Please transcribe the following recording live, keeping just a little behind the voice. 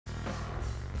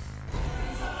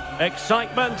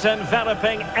Excitement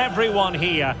enveloping everyone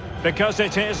here because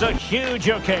it is a huge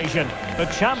occasion. The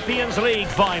Champions League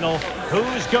final.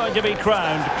 Who's going to be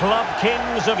crowned Club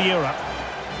Kings of Europe?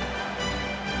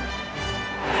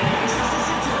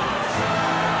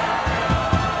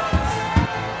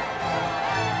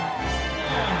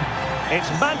 It's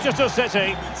Manchester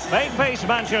City. They face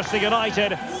Manchester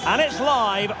United, and it's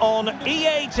live on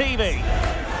EA TV.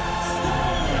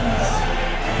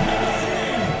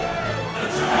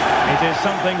 It is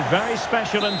something very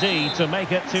special indeed to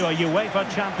make it to a UEFA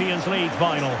Champions League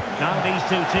final. Now these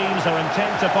two teams are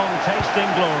intent upon tasting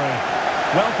glory.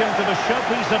 Welcome to the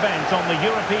showpiece event on the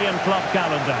European club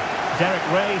calendar. Derek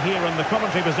Ray here in the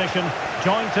commentary position,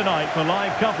 joined tonight for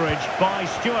live coverage by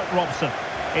Stuart Robson.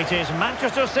 It is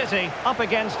Manchester City up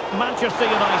against Manchester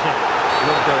United.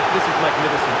 Well, Derek, this is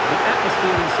magnificent. The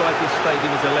atmosphere inside this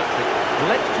stadium is electric.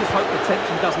 Let's just hope the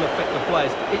tension doesn't affect the players.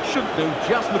 It shouldn't do.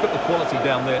 Just look at the quality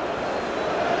down there.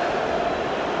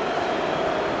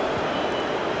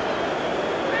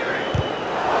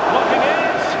 Looking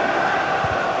it!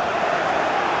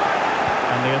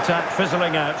 And the attack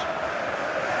fizzling out.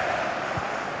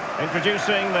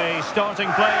 Introducing the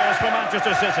starting players for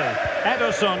Manchester City.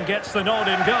 Ederson gets the nod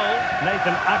in goal.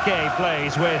 Nathan Ake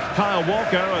plays with Kyle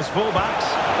Walker as fullbacks.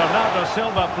 Bernardo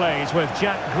Silva plays with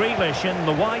Jack Grealish in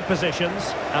the wide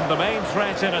positions. And the main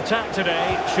threat in attack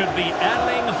today should be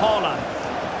Erling Haaland.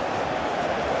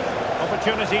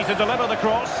 Opportunity to deliver the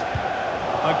cross.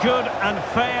 A good and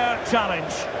fair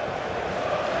challenge.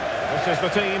 This is the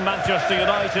team Manchester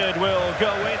United will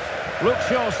go with. Luke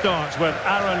Shaw starts with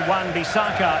Aaron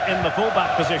Wan-Bissaka in the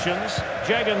fullback positions.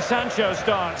 Jadon Sancho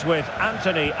starts with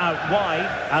Anthony out wide.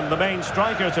 And the main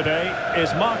striker today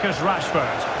is Marcus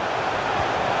Rashford.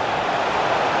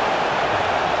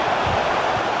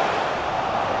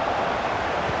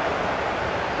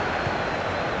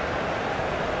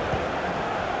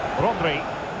 Rodri.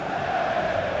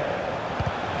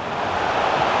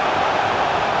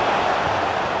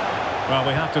 Well,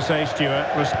 we have to say,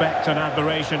 Stuart, respect and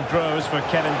admiration grows for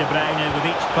Kevin De Bruyne with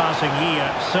each passing year.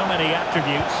 So many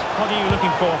attributes. What are you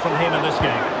looking for from him in this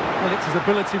game? Well, it's his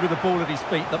ability with the ball at his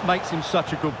feet that makes him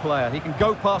such a good player. He can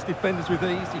go past defenders with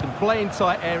ease, he can play in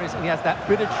tight areas, and he has that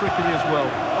bit of trickery as well.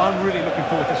 I'm really looking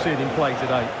forward to seeing him play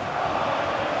today.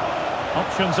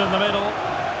 Options in the middle.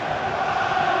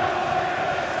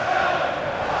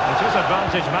 It is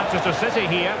advantage Manchester City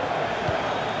here.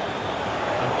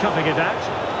 And cutting it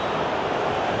out.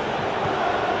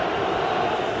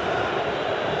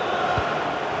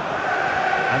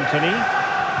 Anthony.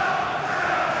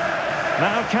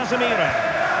 Now Casemiro.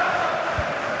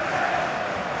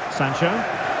 Sancho.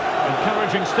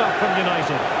 Encouraging stuff from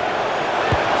United.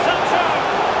 Sancho!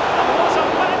 And what a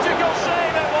magical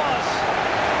save it was!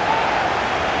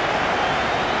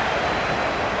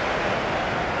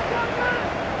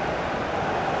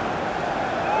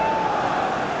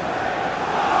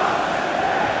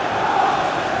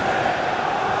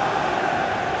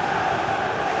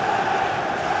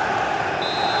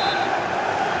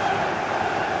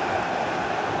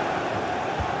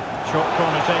 Short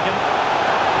corner taken.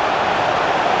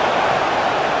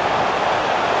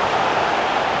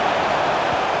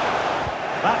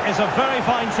 That is a very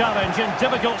fine challenge in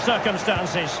difficult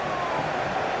circumstances.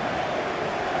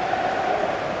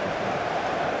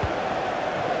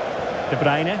 De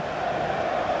Bruyne.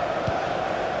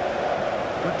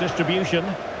 Good distribution.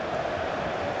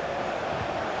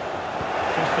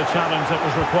 Just the challenge that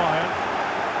was required.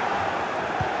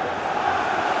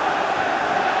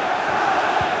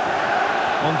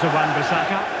 On to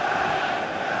Wan-Bissaka.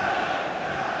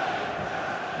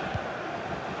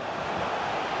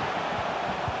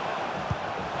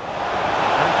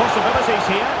 And possibilities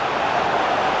here.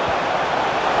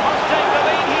 Must take the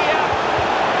lead here.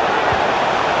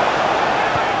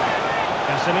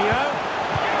 Casemiro.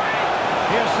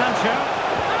 Here's Sancho.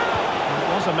 It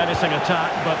was a menacing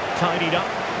attack, but tidied up.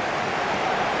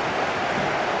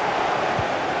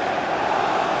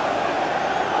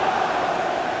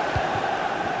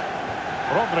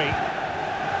 Rodri.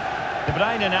 De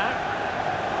Bruyne now.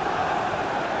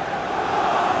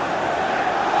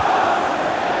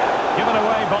 Given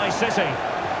away by City.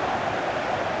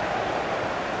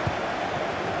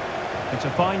 It's a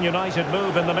fine United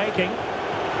move in the making.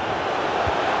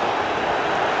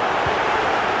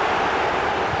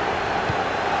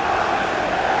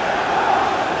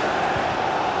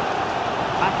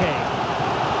 Ake.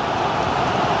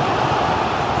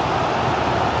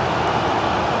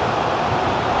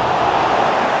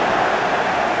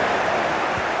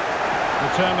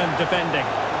 Determined defending.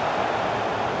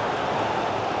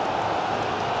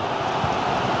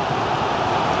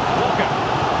 Walker.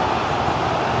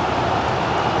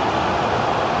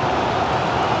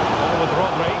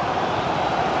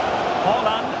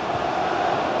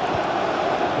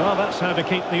 how to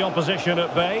keep the opposition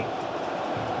at bay.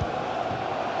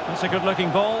 That's a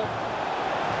good-looking ball.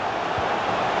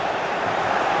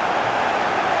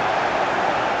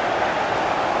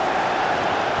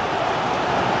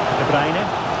 De Bruyne.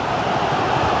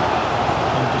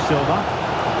 On to Silva.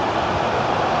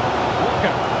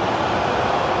 Walker.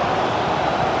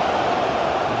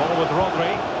 Ball with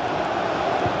Rodri.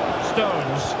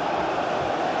 Stones.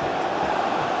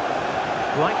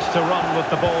 Likes to run with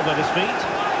the ball at his feet.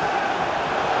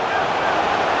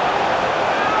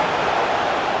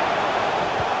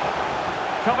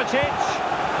 Kovacic.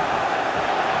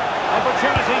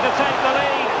 Opportunity to take the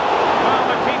lead. Well,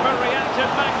 the keeper reacted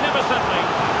magnificently.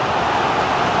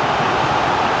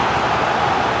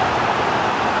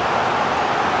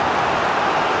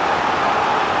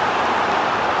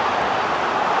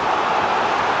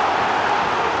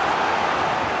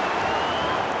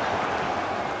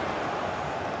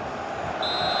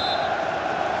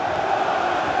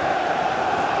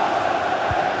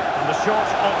 And the short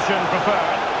option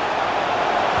preferred.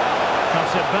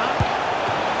 Cuts it back.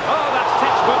 Oh, that's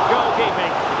textbook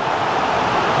goalkeeping.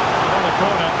 On the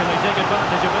corner, can they take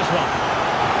advantage of this one?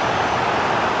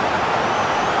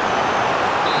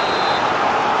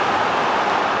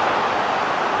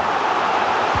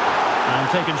 And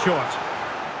taken short.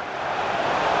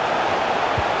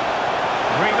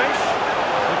 Grealish.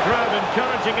 The crowd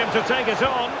encouraging him to take it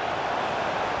on.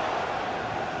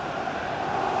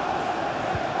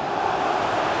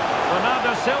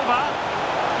 Bernardo Silva.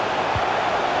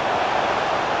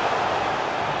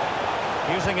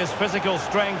 Using his physical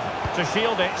strength to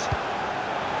shield it.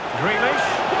 Grealish.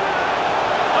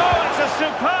 Oh, it's a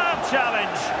superb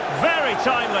challenge. Very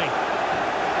timely.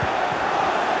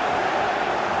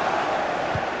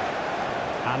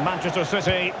 And Manchester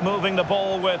City moving the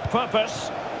ball with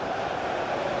purpose.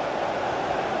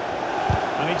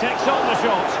 And he takes on the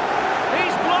shot.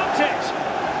 He's blocked it.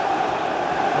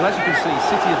 Well, as you can see,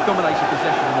 City have dominated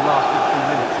possession in the last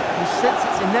 15 minutes. You sense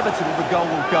it's inevitable the goal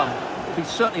will come. It'll be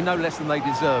certainly no less than they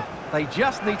deserve. They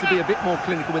just need to be a bit more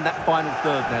clinical in that final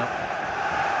third now.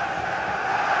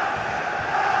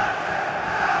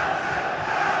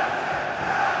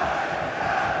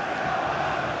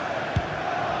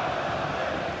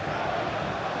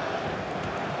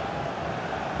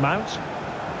 Mount.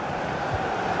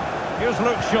 Here's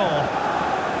Luke Shaw.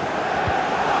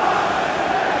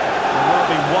 There will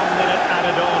be 1 minute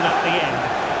added on at the end.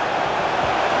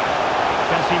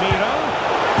 Casemiro.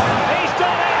 He's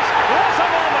done it! What a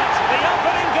moment! The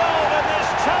opening goal in this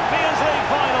Champions League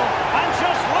final. And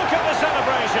just look at the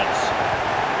celebrations.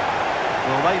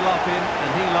 Well, they love him and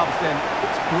he loves them.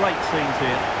 It's great scenes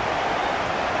here.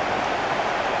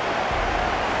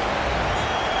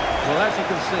 Well, as you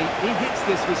can see, he hits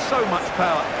this with so much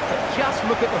power. But just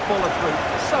look at the follow-through.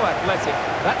 So athletic.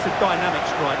 That's a dynamic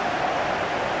strike.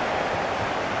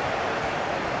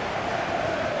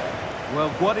 Well,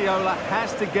 Guardiola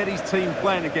has to get his team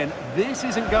playing again. This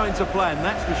isn't going to plan,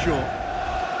 that's for sure.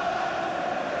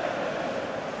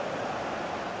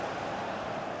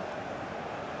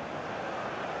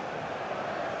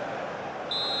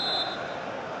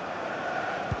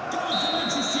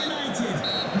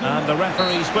 And the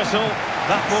referee's whistle.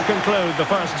 That will conclude the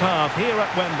first half here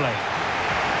at Wembley.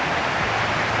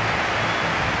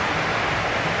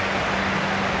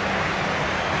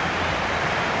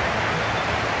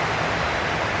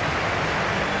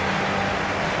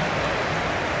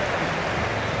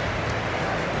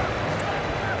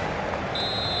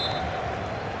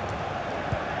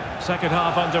 Second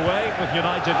half underway, with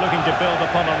United looking to build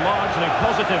upon a largely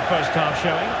positive first half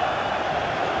showing.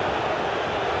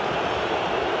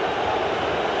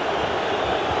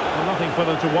 Well, nothing for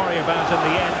them to worry about in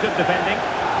the end. Good defending.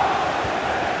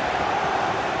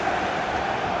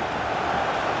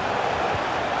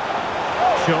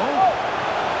 Shaw.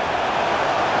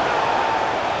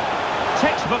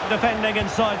 Textbook defending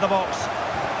inside the box.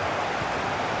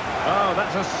 Oh,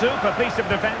 that's a super piece of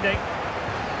defending.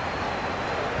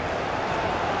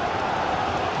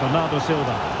 Bernardo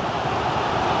Silva.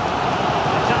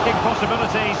 Attacking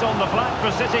possibilities on the flank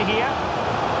for City here.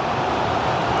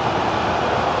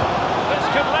 This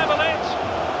could level it.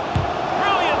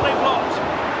 Brilliantly blocked.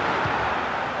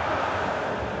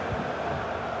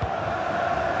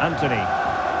 Anthony.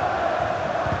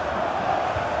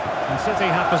 And City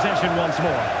have possession once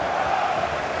more.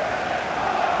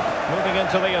 Moving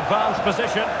into the advanced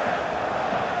position.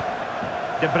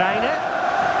 De Bruyne.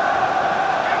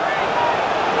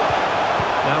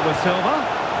 Now with Silva.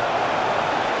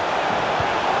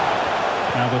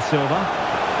 Now with Silva.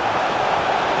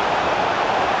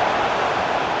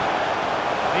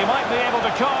 He might be able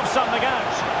to carve something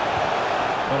out.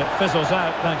 But it fizzles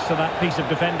out thanks to that piece of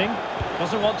defending.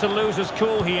 Doesn't want to lose his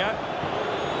cool here.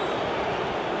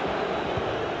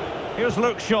 Here's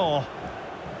Luke Shaw.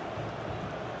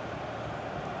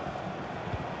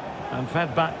 And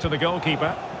fed back to the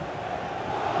goalkeeper.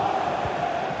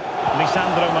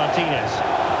 Lisandro Martinez.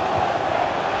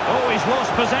 Oh, he's lost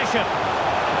possession.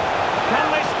 Can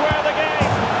they square the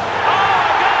game? Oh,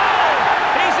 a goal!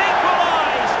 He's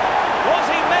equalised! Was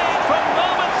he made for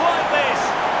moments like this?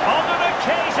 On an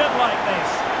occasion like this?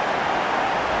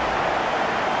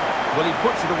 Well, he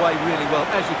puts it away really well,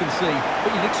 as you can see.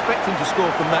 But you'd expect him to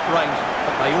score from that range.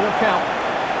 But they all count.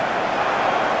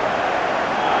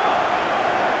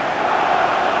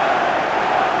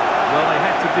 Well, they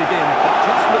had to dig in, but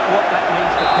just look what that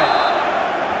means to Pep.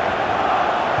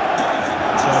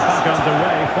 So back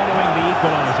underway following the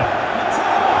equaliser.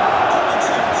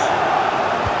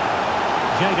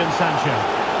 Jadon Sancho.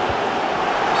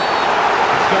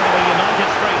 It's going to be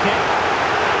United's free kick.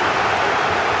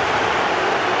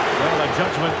 Well, a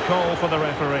judgment call for the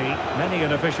referee. Many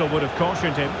an official would have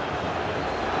cautioned him.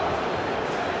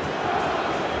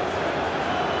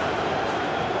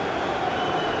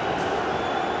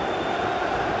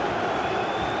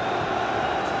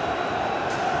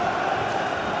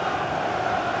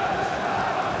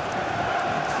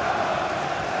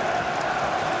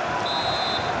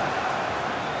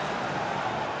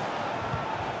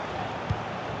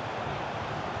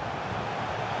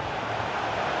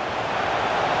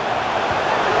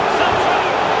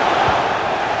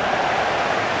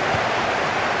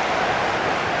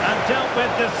 Dealt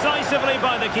with decisively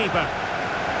by the keeper.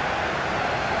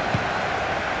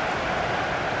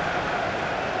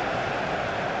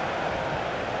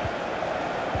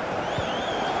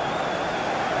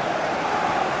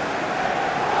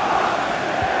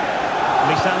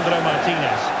 Lisandro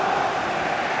Martinez.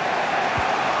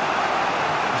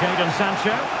 Jadon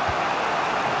Sancho.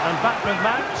 And back with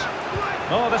Mount.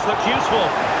 Oh, this looks useful.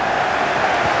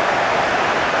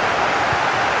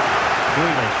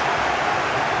 Grealish.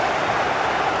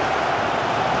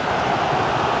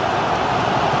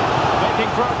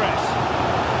 Progress.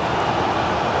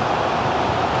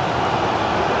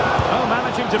 Oh,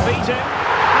 managing to beat him.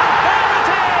 And there it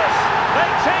is! They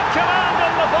take command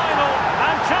in the final.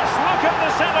 And just look at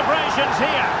the celebrations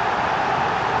here.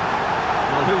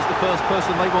 Well, who's the first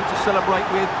person they want to celebrate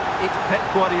with? It's Pep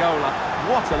Guardiola.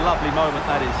 What a lovely moment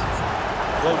that is.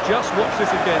 Well, just watch this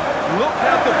again. Look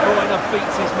how De Bruyne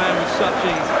beats his man with such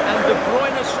ease. And De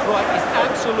Bruyne's strike is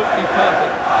absolutely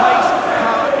perfect. Pace,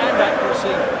 power and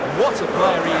accuracy. What a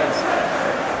player he is.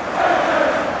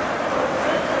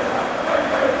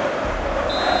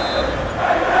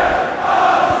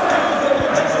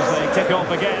 As they kick off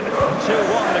again.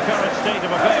 2-1 the current state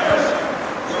of affairs.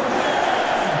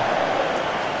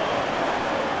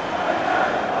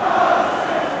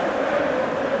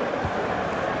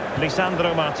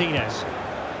 Lisandro Martinez.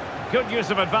 Good use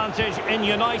of advantage in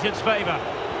United's favour.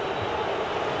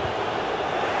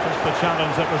 Just the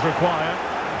challenge that was required.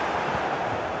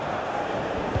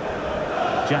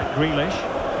 Jack Grealish.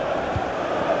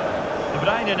 De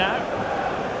Bruyne now.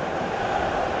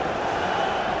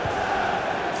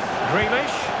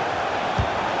 Grealish.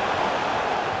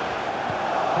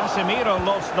 Casemiro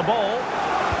lost the ball.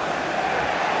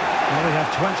 Well, we have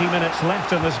 20 minutes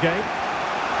left in this game.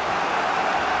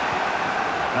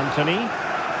 Anthony.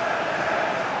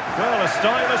 Well, a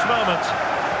stylish moment.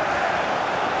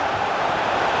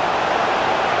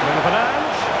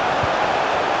 Fernandes.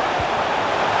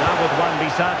 Now with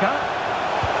Wan-Bissaka.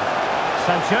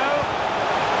 Sancho.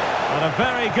 And a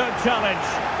very good challenge.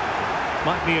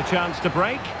 Might be a chance to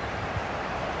break.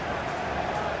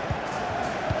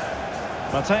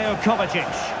 Mateo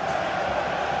Kovacic.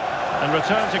 And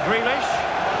return to Grealish.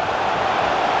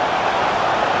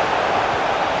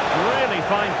 Really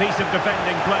fine piece of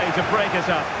defending play to break us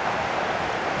up.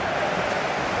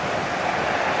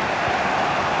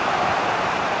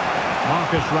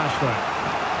 Marcus Rashford.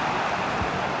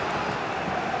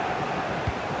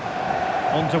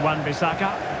 On to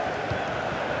Wan-Bissaka.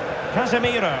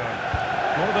 Casemiro.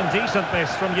 More than decent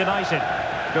this from United.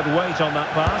 Good weight on that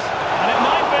pass. And it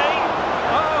might be.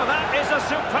 Oh, that is a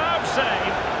superb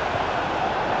save.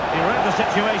 He read the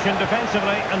situation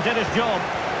defensively and did his job.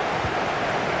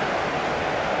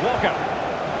 Walker.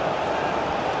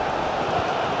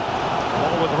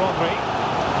 Ball with Rodri.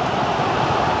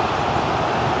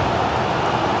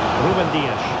 Ruben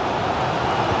Dias.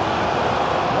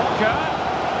 Walker.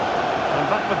 And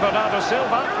back with Bernardo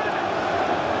Silva.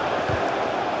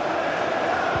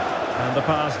 And the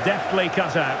pass deftly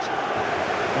cut out.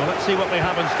 Well, let's see what they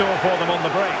have in store for them on the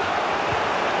break.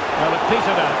 Well, it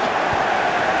petered out.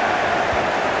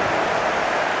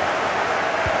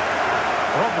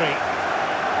 boundary.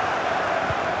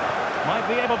 Might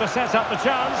be able to set up the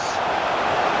chance.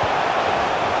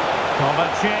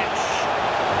 Kovacic.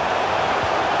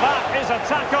 That is a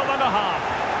tackle and a half.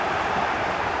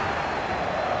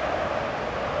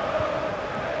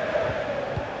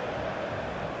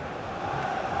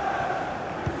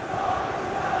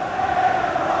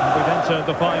 And we've entered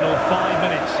the final 5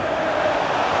 minutes.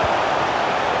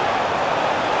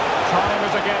 Time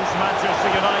is against Manchester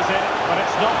United, but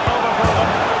it's not over for them.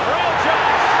 Real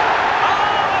chance! Oh,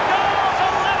 the goal to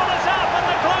level it up in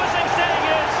the closing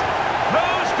stages!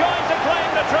 Who's going to claim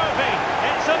the trophy?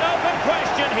 It's an open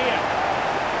question here.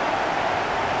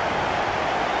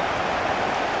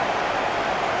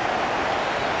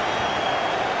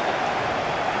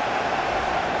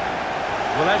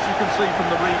 Well, as you can see from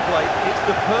the replay, it's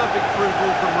the perfect through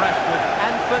ball from Rashford,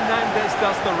 and Fernandes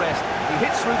does the rest. He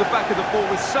hits through the back of the ball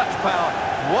with such power.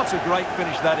 What a great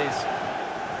finish that is.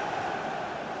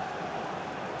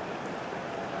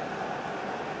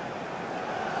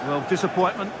 Well,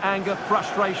 disappointment, anger,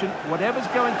 frustration, whatever's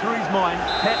going through his mind,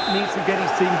 Pep needs to get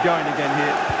his team going again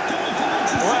here.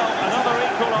 Well, another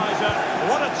equaliser.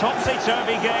 What a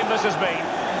topsy-turvy game this has been.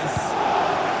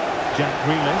 Jack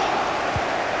Grealish.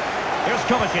 Here's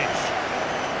Kovacic.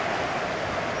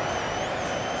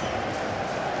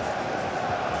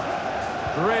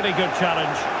 Really good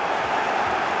challenge.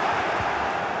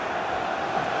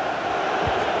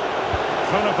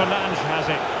 Bruno Fernandes has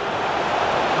it.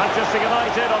 Manchester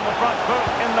United on the front foot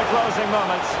in the closing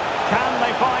moments. Can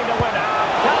they find a winner?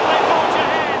 Can they forge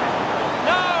ahead?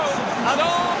 No! And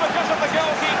all because of the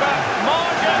goalkeeper.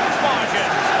 Margins,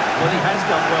 margins. Well, he has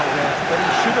done well there, but he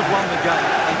should have won the game.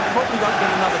 He probably won't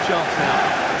get another chance now.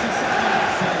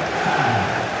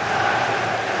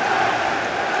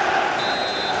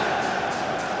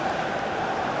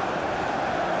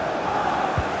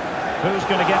 Who's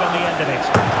going to get on the end of it?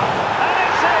 And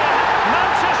it's in!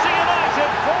 Manchester United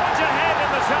forge ahead in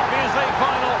the Champions League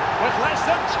final with less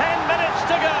than 10 minutes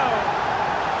to go.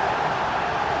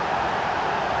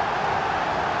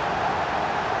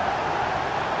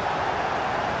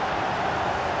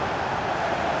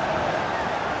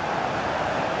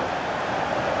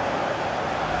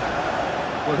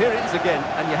 Well, here it is again,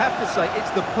 and you have to say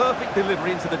it's the perfect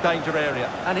delivery into the danger area,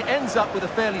 and it ends up with a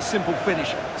fairly simple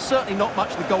finish. Certainly not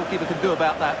much the goalkeeper can do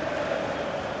about that.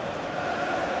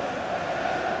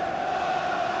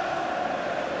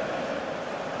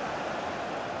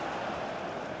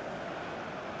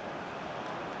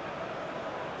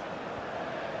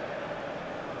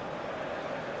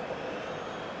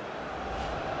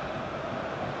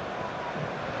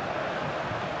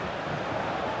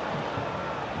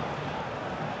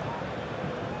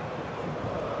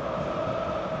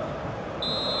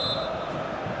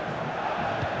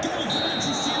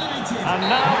 And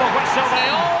now the whistle they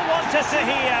all want us to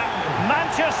hear.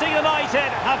 Manchester United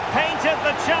have painted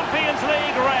the Champions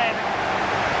League red.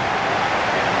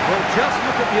 Well, just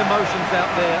look at the emotions out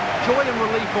there. Joy and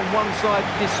relief on one side,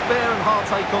 despair and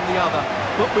heartache on the other.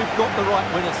 But we've got the right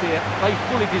winners here. They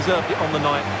fully deserved it on the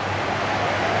night.